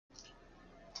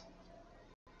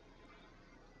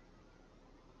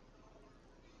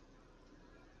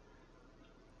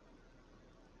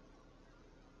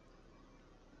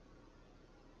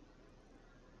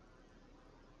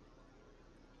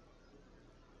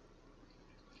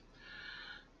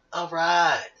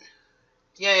Alright.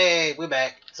 Yay, we're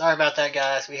back. Sorry about that,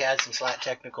 guys. We had some slight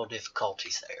technical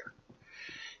difficulties there.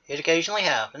 It occasionally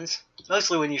happens.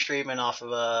 Mostly when you're streaming off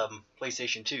of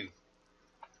PlayStation 2.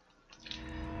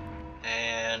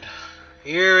 And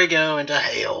here we go into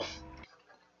hell.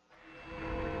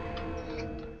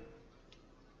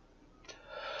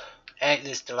 Ain't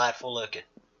this delightful looking.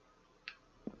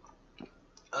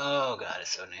 Oh god,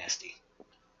 it's so nasty.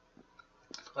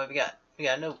 What we got? We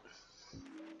got a note.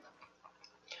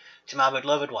 To my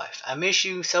beloved wife, I miss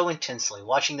you so intensely.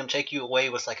 Watching them take you away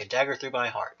was like a dagger through my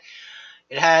heart.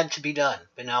 It had to be done,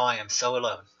 but now I am so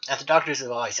alone. At the doctor's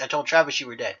advice, I told Travis you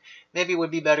were dead. Maybe it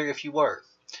would be better if you were.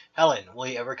 Helen, will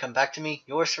you ever come back to me?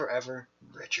 Yours forever,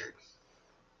 Richard.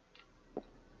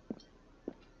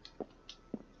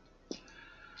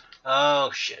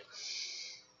 Oh, shit.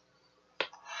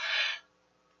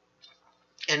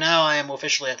 And now I am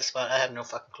officially at the spot. I have no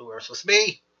fucking clue where I'm supposed to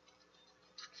be.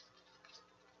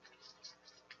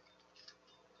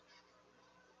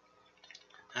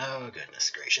 Oh, goodness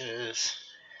gracious.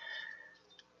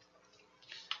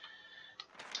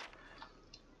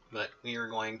 But we are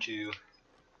going to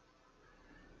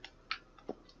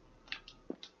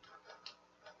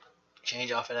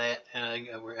change off of that.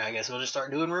 I guess we'll just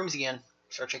start doing rooms again.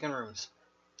 Start checking rooms.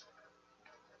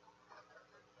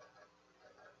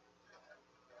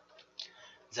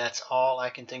 That's all I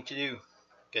can think to do.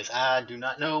 Because I do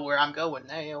not know where I'm going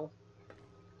now.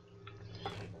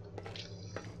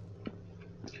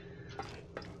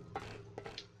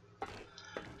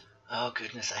 Oh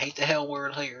goodness, I hate the hell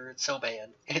world here. It's so bad.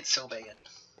 It's so bad.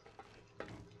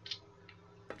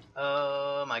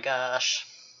 Oh my gosh.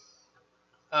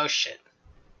 Oh shit.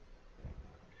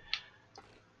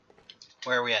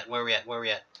 Where are we at? Where are we at? Where are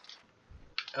we at?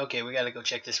 Okay, we gotta go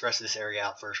check this rest of this area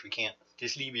out first. We can't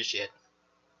just leave this shit.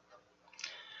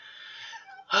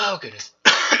 Oh goodness.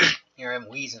 Here I am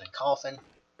wheezing and coughing.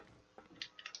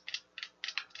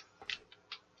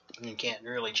 And you can't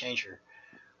really change your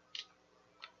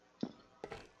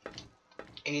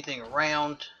anything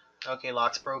around. Okay,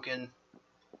 lock's broken.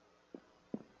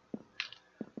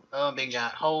 Oh, big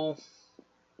giant hole.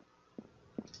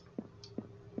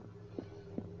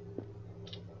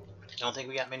 Don't think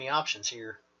we got many options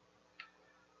here.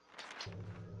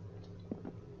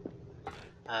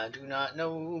 I do not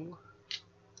know.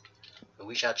 But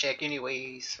we shall check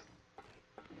anyways.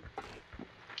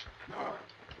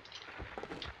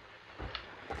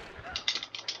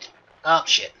 Oh,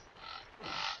 shit.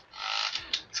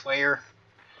 Square.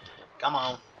 Come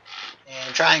on.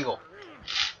 And triangle.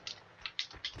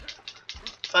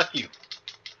 Fuck you.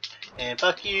 And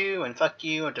fuck you, and fuck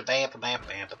you, and bam, bam,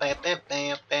 bam, bam, bam,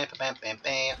 bam, bam, bam, bam,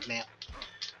 bam, bam.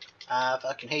 I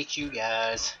fucking hate you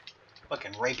guys.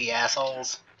 Fucking rapey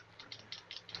assholes.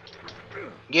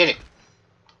 Get it.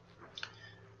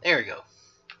 There we go.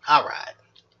 Alright.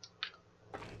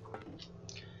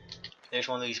 There's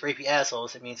one of these rapey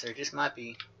assholes. It means there just might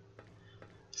be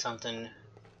something.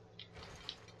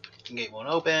 Gate won't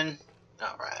open.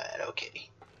 Alright, okay.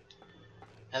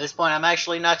 At this point, I'm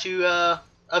actually not too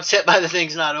upset by the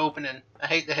things not opening. I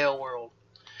hate the hell world.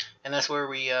 And that's where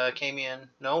we came in.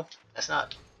 No, that's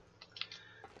not.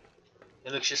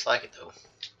 It looks just like it, though.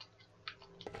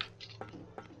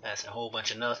 That's a whole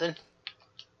bunch of nothing.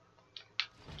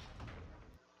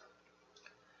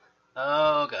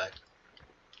 Oh, God.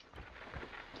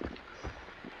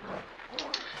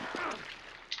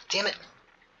 Damn it.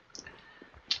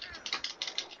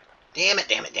 Damn it,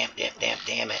 damn it, damn it, damn it, damn it,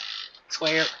 damn it.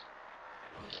 Square.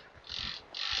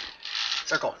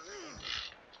 Circle.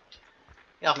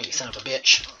 Get off me, you son of a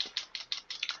bitch.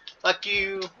 Fuck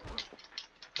you.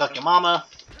 Fuck your mama.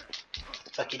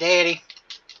 Fuck your daddy.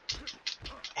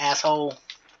 Asshole.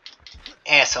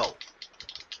 Asshole.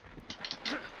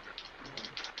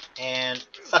 And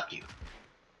fuck you.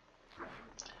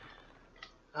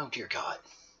 Oh dear God.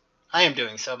 I am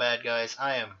doing so bad, guys.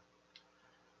 I am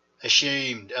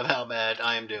ashamed of how bad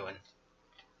I am doing.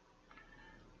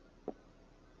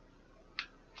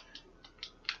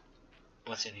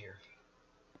 What's in here?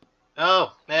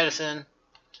 Oh, medicine.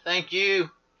 Thank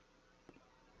you.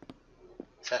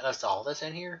 That's all that's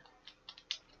in here?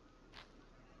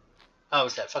 Oh,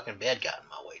 it's that fucking bed got in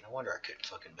my way. No wonder I couldn't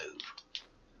fucking move.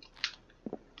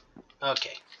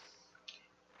 Okay.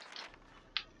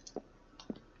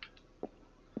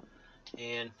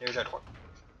 And there's our door.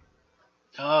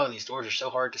 Oh, these doors are so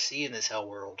hard to see in this hell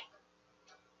world.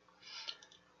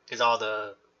 Because all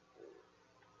the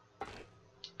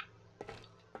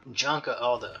junk,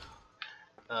 all the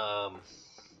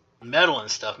metal and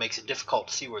stuff makes it difficult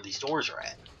to see where these doors are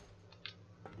at.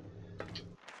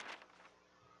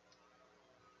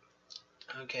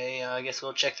 Okay, I guess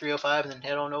we'll check 305 and then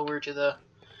head on over to the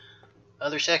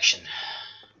other section.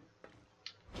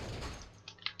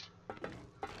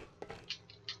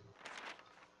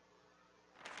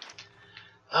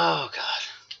 Oh, God.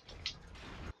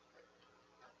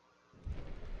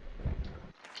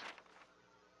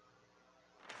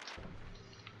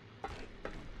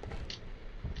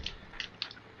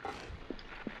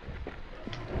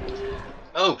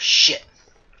 Oh, shit.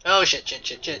 Oh,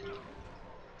 shit.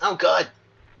 Oh, God.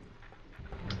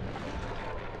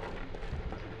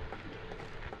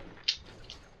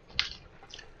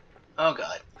 Oh,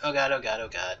 God. Oh, God.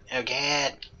 Oh,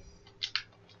 God.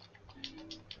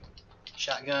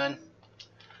 Shotgun.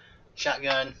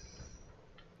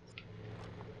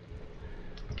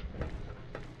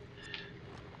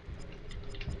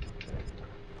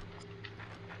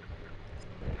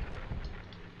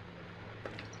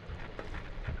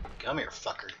 Come here,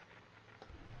 fucker.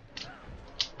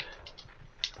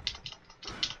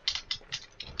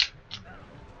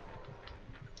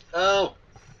 Oh!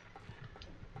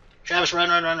 Travis, run.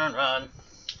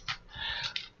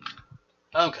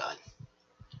 Oh, God.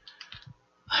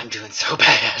 I'm doing so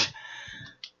bad.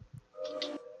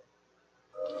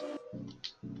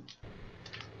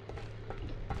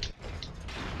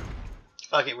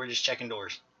 Fuck it, we're just checking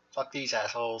doors. Fuck these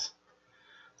assholes.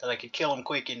 That I could kill them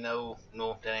quick and no,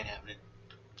 that ain't happening.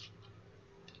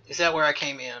 Is that where I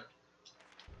came in?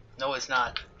 No, it's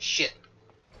not. Shit.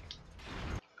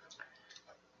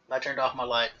 I turned off my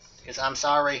light, because I'm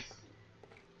sorry.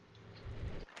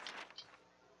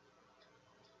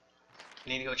 I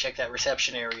need to go check that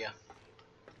reception area.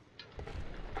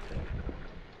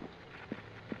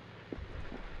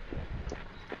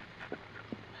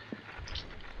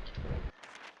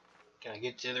 Can I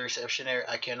get to the reception area?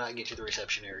 I cannot get to the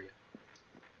reception area.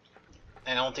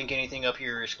 I don't think anything up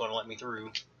here is going to let me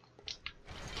through.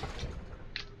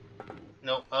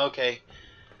 Nope, okay.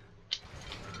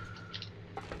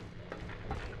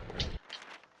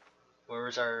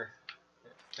 Where's our...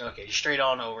 Okay, straight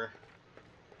on over.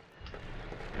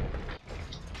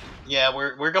 Yeah,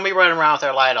 we're going to be running around with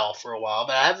our light off for a while,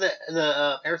 but I have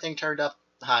the everything turned up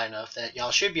high enough that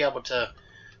y'all should be able to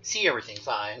see everything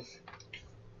fine.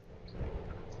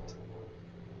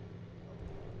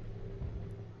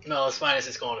 No, as fine as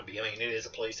it's going to be. I mean, it is a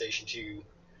PlayStation 2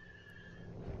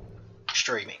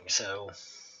 streaming, so...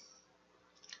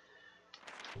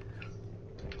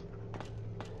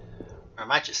 I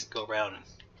might just go around and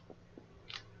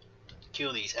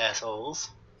kill these assholes.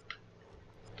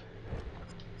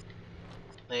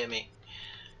 Let me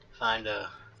find a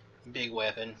big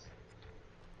weapon.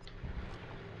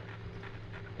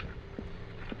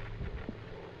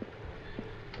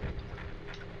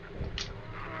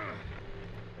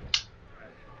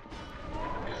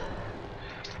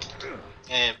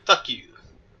 And fuck you.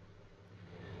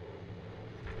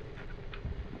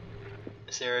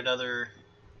 Is there another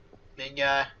big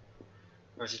guy?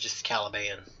 Or is it just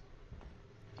Caliban?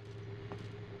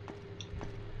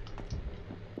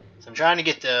 So I'm trying to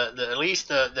get at least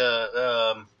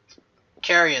the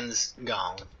carrions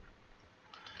gone.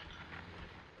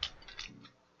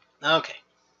 Okay.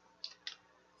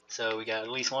 So we got at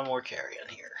least one more carrion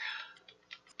here.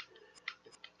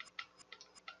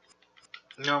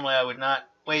 Normally I would not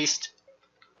waste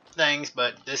things,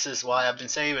 but this is why I've been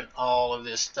saving all of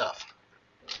this stuff.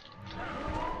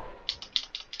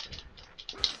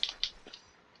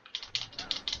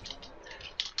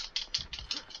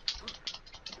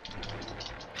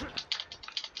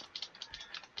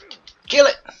 Kill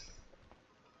it!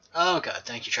 Oh god,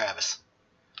 thank you, Travis.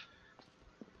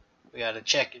 We gotta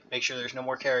check it, make sure there's no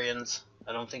more carrions.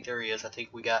 I don't think there is. I think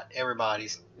we got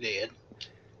everybody's dead.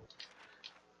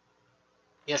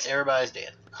 Yes, everybody's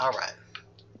dead. Alright.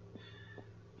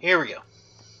 Here we go.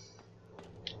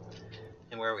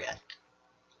 And where are we at?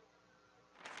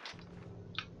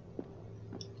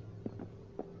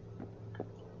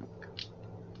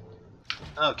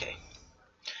 Okay.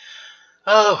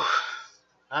 Oh,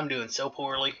 I'm doing so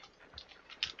poorly.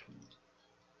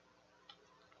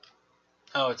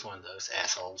 Oh, it's one of those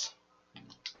assholes.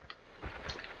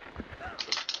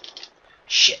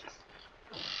 Shit.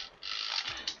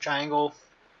 Triangle.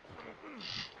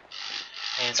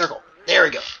 And circle. There we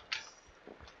go.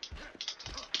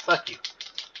 Fuck you.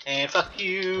 And fuck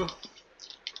you.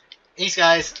 These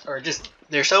guys are just,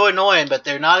 they're so annoying, but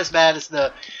they're not as bad as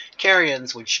the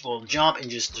carrions, which will jump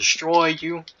and just destroy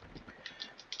you.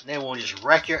 They will just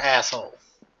wreck your asshole.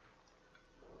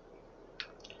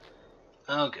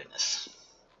 Oh, goodness.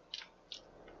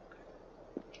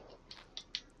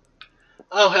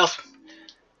 Oh, health.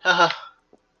 Haha.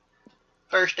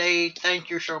 First aid,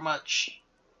 thank you so much.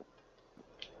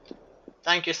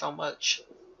 Thank you so much.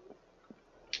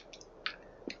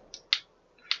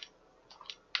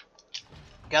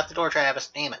 Got the door, Travis.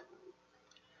 Damn it.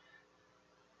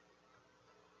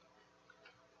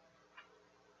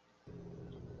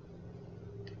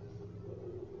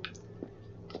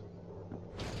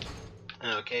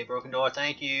 Okay, broken door,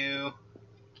 thank you.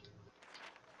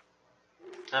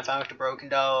 I found the broken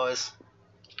doors.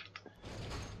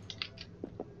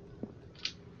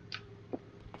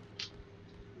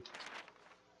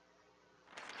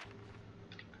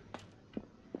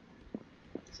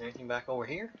 Is there anything back over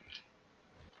here?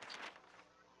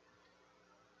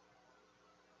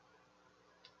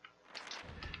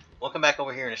 We'll come back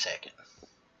over here in a second.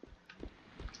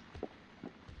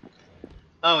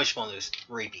 Oh, it's one of those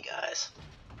rapey guys.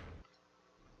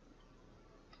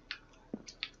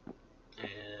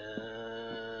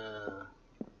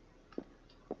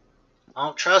 I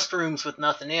don't trust rooms with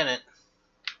nothing in it.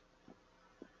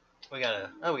 We got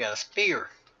a spear.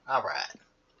 Alright.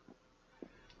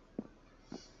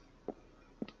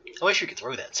 I wish we could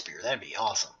throw that spear. That'd be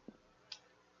awesome.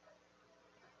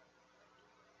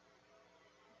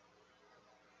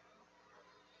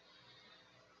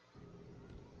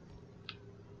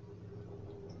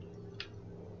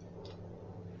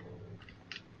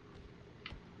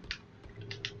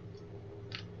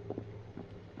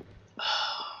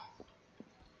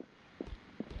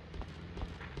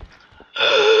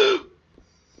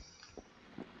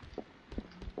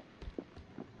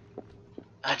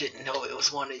 I didn't know it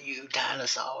was one of you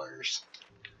dinosaurs.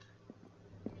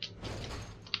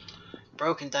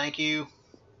 Broken, thank you.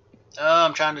 Oh,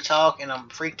 I'm trying to talk and I'm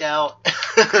freaked out.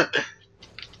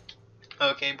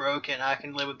 Okay, broken. I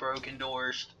can live with broken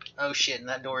doors. Oh shit, and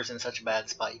that door is in such a bad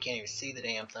spot you can't even see the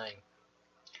damn thing.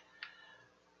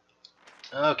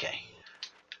 Okay.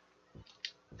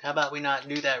 How about we not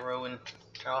do that, Rowan?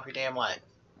 Turn off your damn light.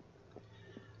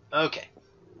 Okay.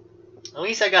 At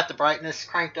least I got the brightness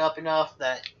cranked up enough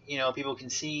that, you know, people can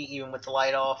see even with the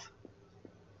light off.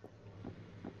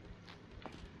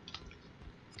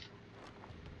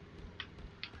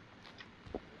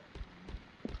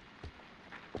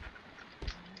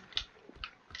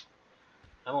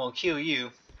 I'm gonna kill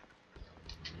you.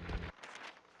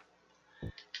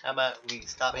 How about we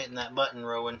stop hitting that button,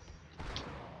 Rowan?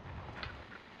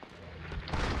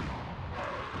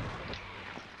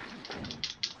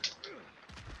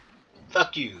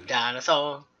 Fuck you,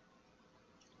 dinosaur.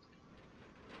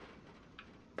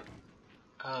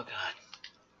 Oh god.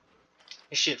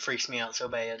 This shit freaks me out so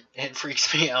bad. It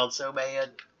freaks me out so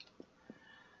bad.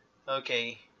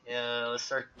 Okay, let's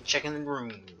start checking the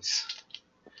rooms.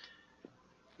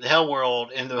 The hell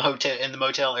world in the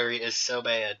motel area is so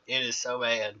bad. It is so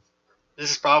bad.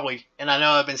 This is probably, and I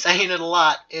know I've been saying it a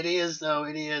lot. It is though.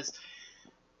 It is.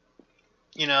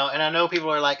 You know, and I know people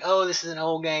are like, "Oh, this is an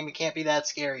old game. It can't be that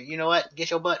scary." You know what?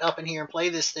 Get your butt up in here and play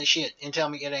this shit and tell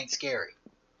me it ain't scary.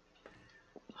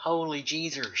 Holy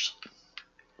Jeezers.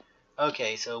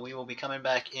 Okay, so we will be coming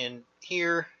back in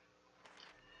here.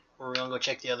 We're gonna go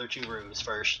check the other two rooms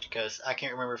first because I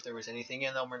can't remember if there was anything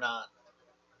in them or not.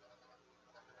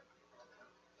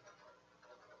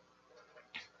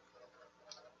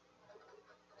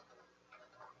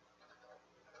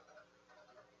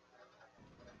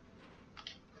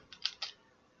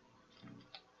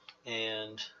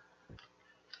 And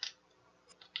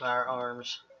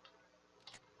firearms.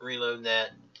 Reload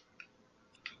that.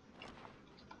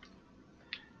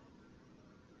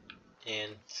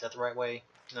 And is that the right way?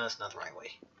 No, it's not the right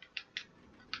way.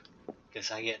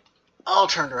 Because I get all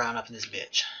turned around up in this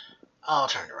bitch. All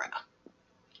turned around.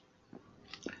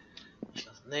 There's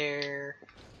nothing there.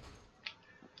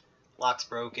 Lock's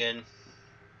broken.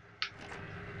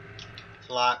 It's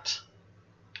locked.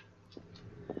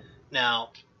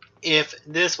 Now, if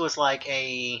this was like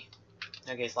a...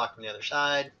 Okay, it's locked on the other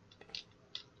side.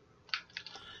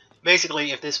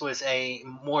 Basically, if this was a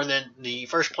more than the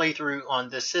first playthrough on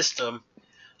this system,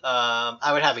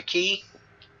 I would have a key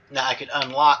that I could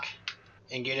unlock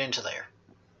and get into there.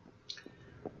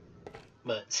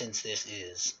 But since this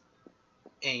is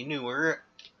a newer,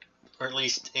 or at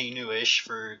least a newish,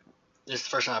 for this is the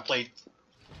first time I played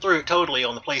through it totally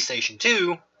on the PlayStation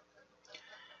 2,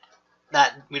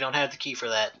 that we don't have the key for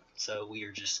that, so we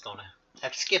are just gonna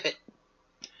have to skip it.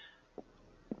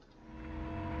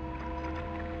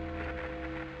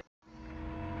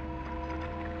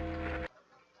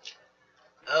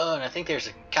 Oh, and I think there's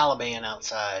a Caliban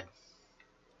outside.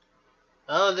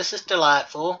 Oh, this is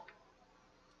delightful.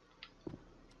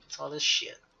 What's all this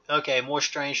shit? Okay, more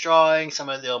strange drawings. Some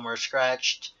of them are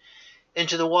scratched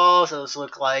into the walls. Those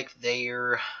look like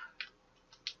they're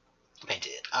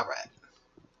painted. Alright.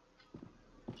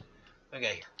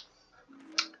 Okay, here.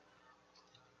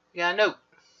 We got a note.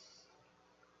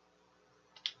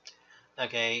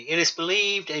 Okay, it is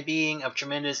believed a being of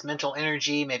tremendous mental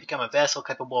energy may become a vessel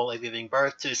capable of giving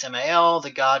birth to Samael, the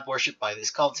god worshipped by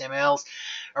this cult. Samael's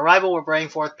arrival will bring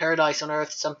forth paradise on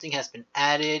earth. Something has been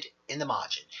added in the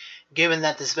margin. Given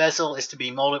that this vessel is to be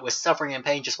molded with suffering and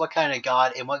pain, just what kind of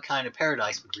god and what kind of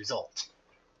paradise would result?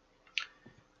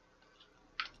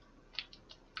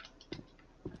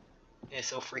 It's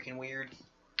so freaking weird.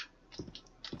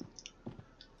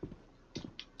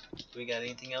 Do we got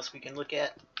anything else we can look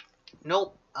at?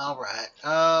 Nope. Alright.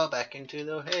 Back into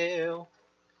the hell.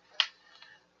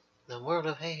 The world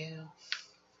of hell.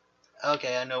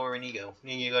 Okay, I know where we need to go.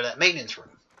 We need to go to that maintenance room.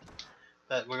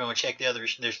 But we're going to check the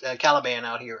others. There's a Caliban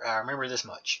out here. I remember this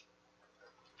much.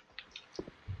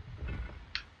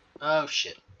 Oh,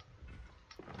 shit.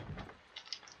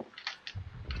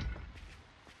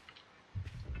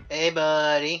 Hey,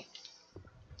 buddy.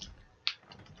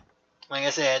 Like I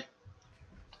said,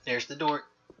 there's the door.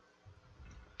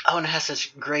 Oh, and it has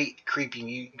such great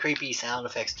creepy sound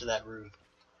effects to that room.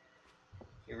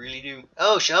 You really do.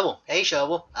 Oh, Shovel. Hey,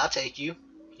 Shovel. I'll take you.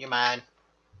 You're mine.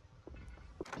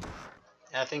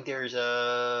 I think there's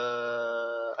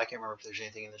a... I can't remember if there's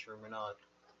anything in this room or not.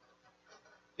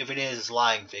 If it is, it's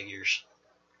lying figures.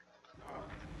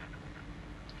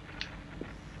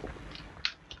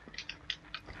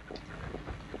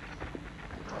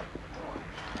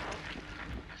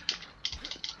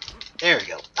 There we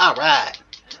go. Alright.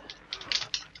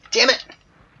 Damn it!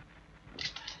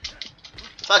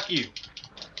 Fuck you.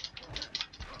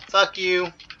 Fuck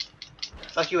you.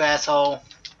 Fuck you, asshole.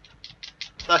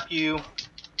 Fuck you.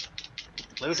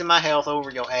 Losing my health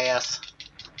over your ass.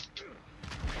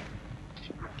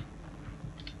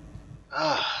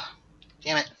 Ugh.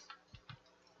 Damn it.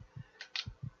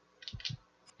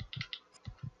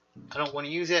 I don't want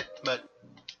to use it, but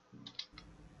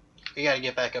we gotta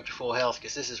get back up to full health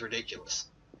because this is ridiculous.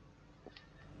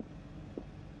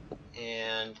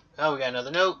 And, oh, we got another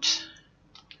note.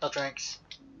 Health drinks.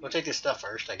 We'll take this stuff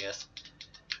first, I guess.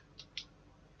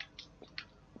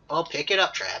 Oh, pick it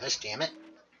up, Travis, damn it.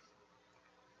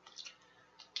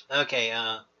 Okay,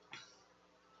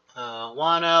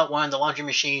 one of the laundry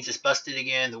machines is busted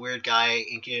again. The weird guy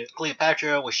in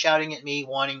Cleopatra was shouting at me,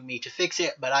 wanting me to fix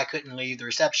it, but I couldn't leave the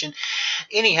reception.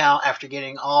 Anyhow, after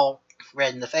getting all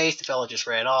red in the face, the fella just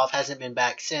ran off. Hasn't been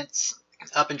back since.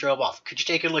 Up and drove off. Could you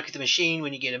take a look at the machine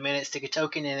when you get a minute? Stick a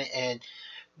token in it and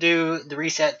do the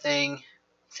reset thing.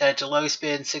 Set it to low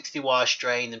spin, 60 wash,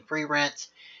 drain, then pre-rinse.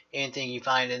 Anything you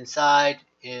find inside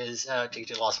is take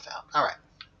it to lost and found. Alright.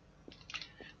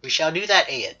 We shall do that,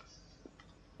 Ed.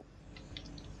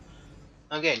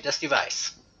 Okay, Dusty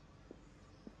Vice.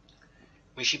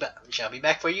 We shall be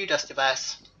back for you, Dusty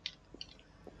Vice.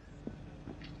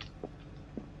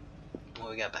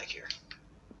 What we got back here?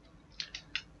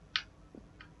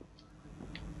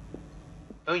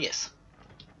 Oh, yes.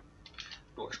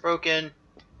 Door's broken.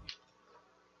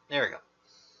 There we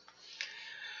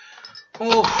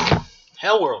go. Ooh,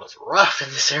 Hell World is rough in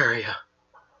this area.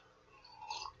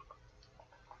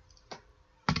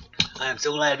 I am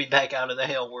so glad to be back out of the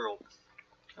Hell World.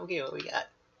 Okay, what we got?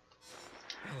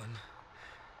 Helen,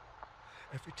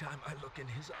 every time I look in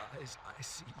his eyes, I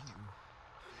see you.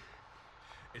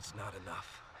 It's not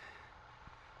enough.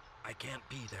 I can't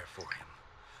be there for him.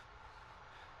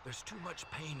 There's too much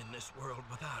pain in this world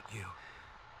without you.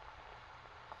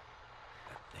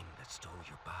 That thing that stole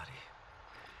your body,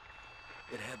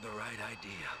 it had the right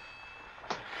idea.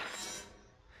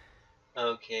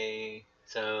 Okay,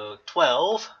 so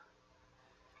 12.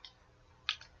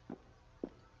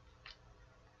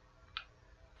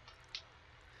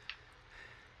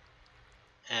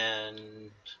 And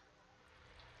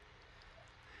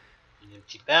an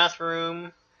empty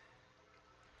bathroom.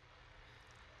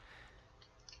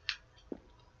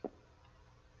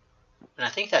 And I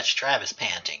think that's Travis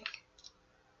panting.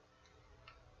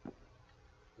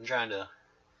 I'm trying to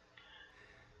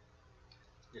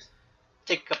just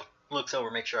take a couple looks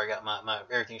over, make sure I got my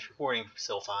everything's recording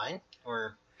still fine,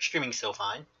 or streaming still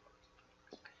fine.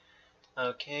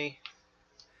 Okay.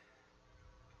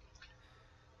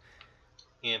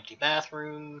 Empty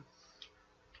bathroom.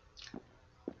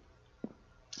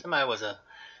 Somebody was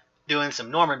doing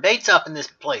some Norman Bates up in this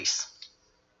place.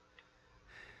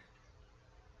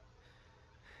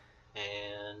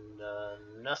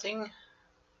 And nothing.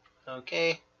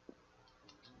 Okay.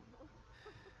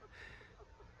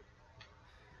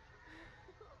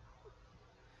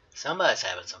 Somebody's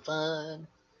having some fun.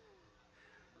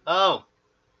 Oh.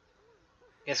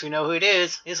 Guess we know who it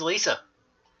is. It's Lisa.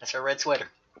 That's her red sweater.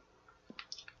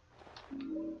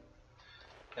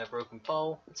 Got a broken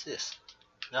pole. What's this?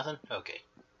 Nothing? Okay.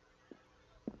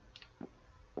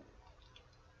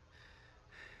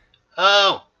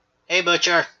 Oh! Hey,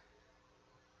 Butcher!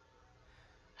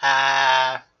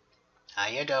 Hi! How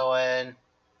you doing?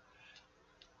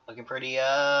 Looking pretty,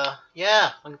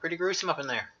 yeah, looking pretty gruesome up in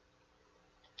there.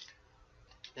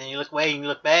 Then you look away and you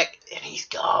look back, and he's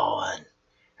gone.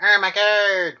 Oh my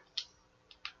god!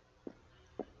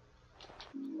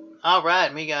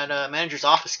 Alright, we got manager's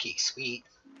office key. Sweet.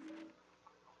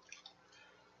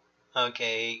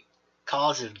 Okay.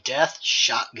 Cause of death,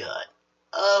 shotgun.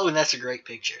 Oh, and that's a great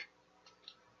picture.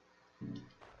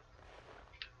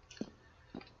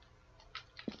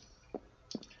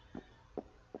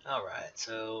 Alright,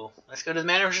 so let's go to the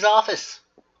manager's office.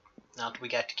 Now that we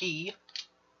got the key.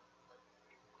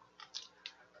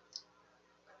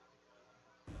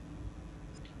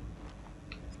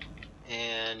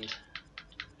 And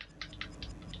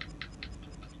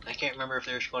I can't remember if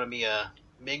there's going to be a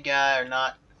big guy or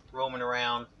not roaming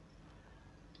around.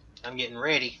 I'm getting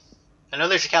ready. I know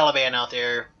there's a Caliban out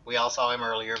there. We all saw him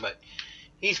earlier, but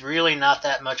he's really not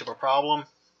that much of a problem.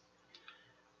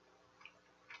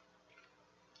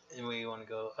 And we want to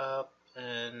go up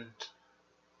and...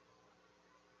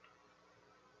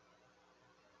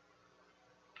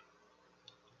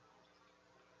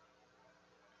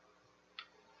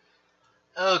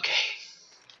 Okay.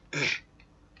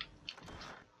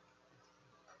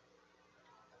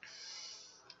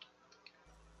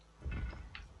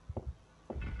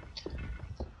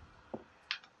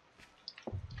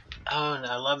 Oh, and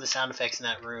I love the sound effects in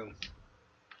that room.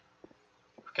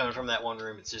 Coming from that one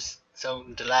room, it's just so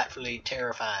delightfully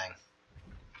terrifying.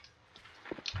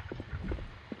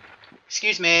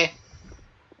 Excuse me.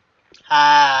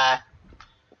 Hi.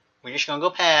 We're just gonna go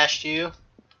past you.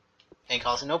 Ain't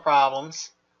causing no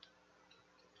problems.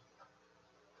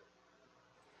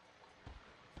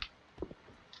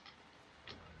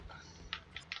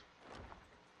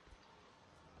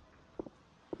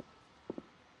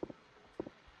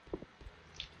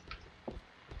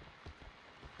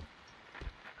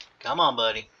 Come on,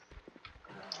 buddy.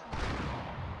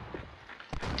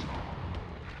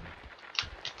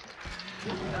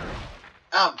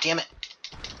 Oh, damn it.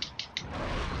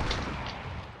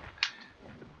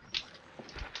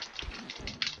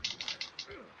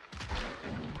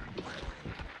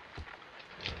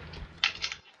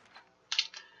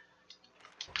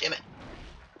 Damn it.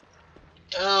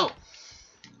 Oh.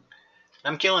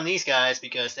 I'm killing these guys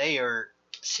because they are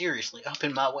seriously up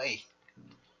in my way.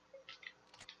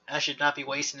 I should not be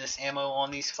wasting this ammo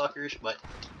on these fuckers, but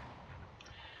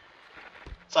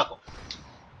fuck them.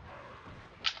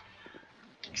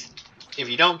 If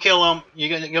you don't kill them,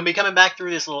 you're gonna be coming back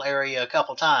through this little area a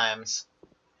couple times,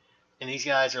 and these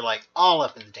guys are like all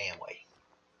up in the damn way.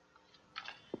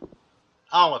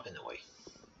 All up in the way.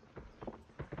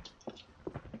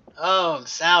 Oh, the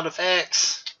sound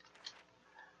effects.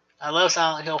 I love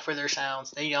Silent Hill for their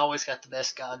sounds. They always got the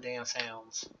best goddamn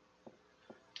sounds.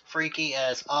 Freaky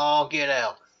as all get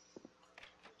out.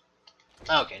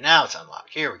 Okay, now it's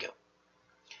unlocked. Here we go.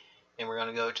 And we're going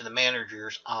to go to the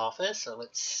manager's office. So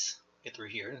let's get through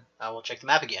here. I will check the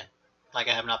map again. Like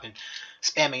I have not been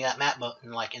spamming that map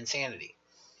button like insanity.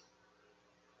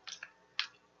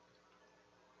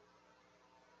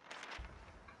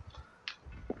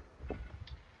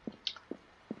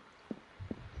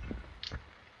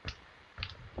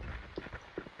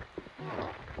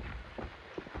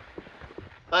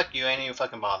 Fuck you, ain't even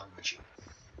fucking bothering with you.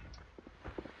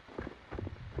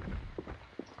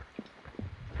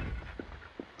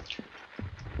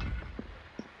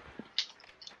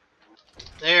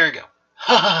 There we go.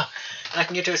 I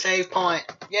can get to a save point.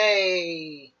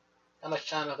 Yay! How much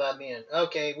time have I been?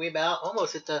 Okay, we about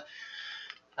almost at the...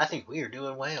 I think we are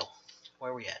doing well.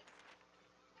 Where are we at?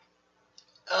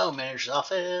 Oh, manager's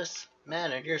office.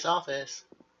 Manager's office.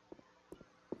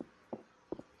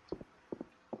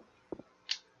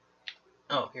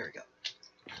 Oh, here we go.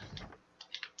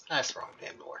 That's the wrong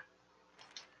damn door.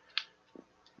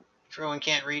 Everyone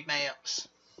can't read maps.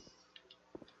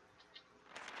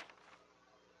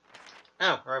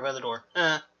 Oh, right by the door.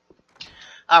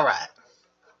 Alright.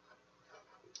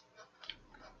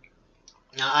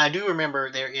 Now, I do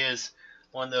remember there is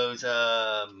one of those,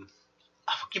 I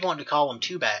keep wanting to call them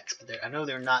two-backs, but I know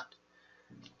they're not,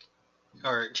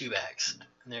 or two-backs.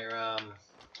 They're,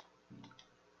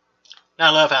 I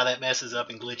love how that messes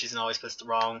up and glitches and always puts the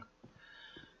wrong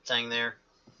thing there.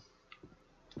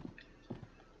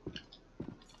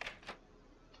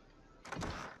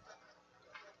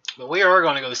 But we are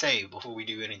going to go save before we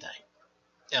do anything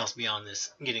else beyond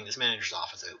this, getting this manager's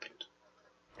office opened.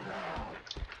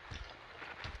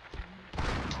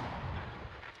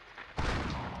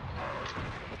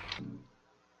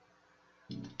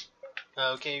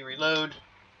 Okay, reload.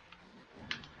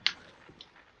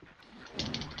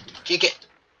 Kick it.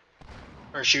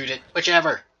 Or shoot it.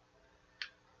 Whichever.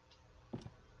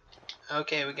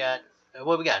 Okay, we got...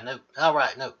 what we got? Note.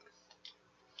 Alright, note.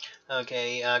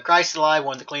 Okay, Christ alive,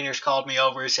 one of the cleaners called me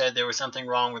over and said there was something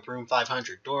wrong with room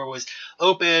 500. Door was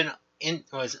open.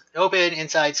 Was open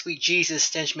inside. Sweet Jesus,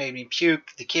 stench made me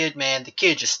puke. The kid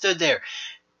just stood there.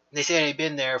 They said he'd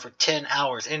been there for 10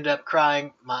 hours. Ended up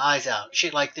crying my eyes out.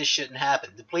 Shit like this shouldn't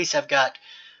happen. The police have got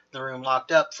the room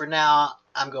locked up. For now,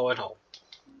 I'm going home.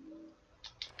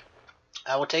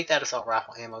 I will take that assault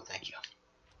rifle ammo, thank you.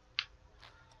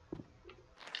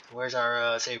 Where's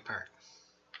our save point?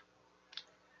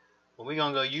 Well, we're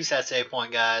going to go use that save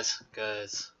point, guys,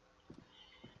 because,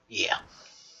 yeah.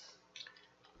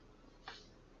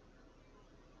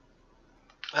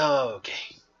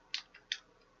 Okay.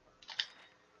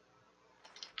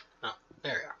 Oh,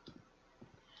 there we are.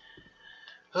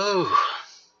 Oh,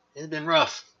 it's been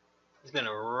rough. It's been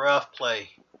a rough play.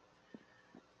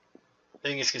 I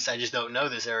think it's because I just don't know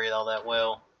this area all that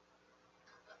well.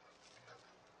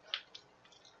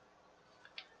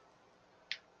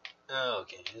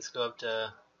 Okay, let's go up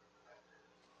to...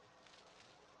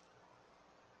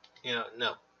 You know,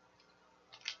 no.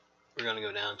 We're going to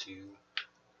go down to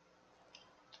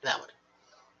that one.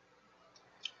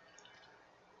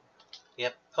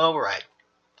 Yep, override.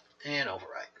 And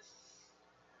override.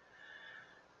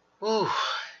 Woo.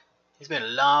 It's been a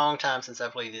long time since I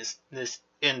played this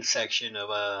end section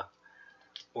of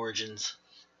Origins.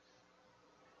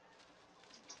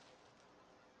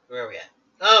 Where are we at?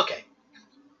 Okay.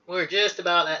 We're just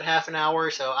about at half an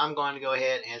hour, so I'm going to go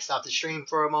ahead and stop the stream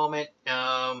for a moment.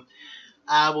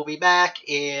 I will be back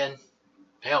in,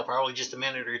 hell, probably just a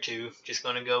minute or two. Just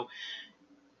going to go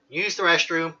use the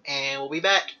restroom, and we'll be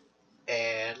back.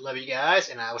 And love you guys,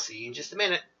 and I will see you in just a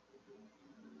minute.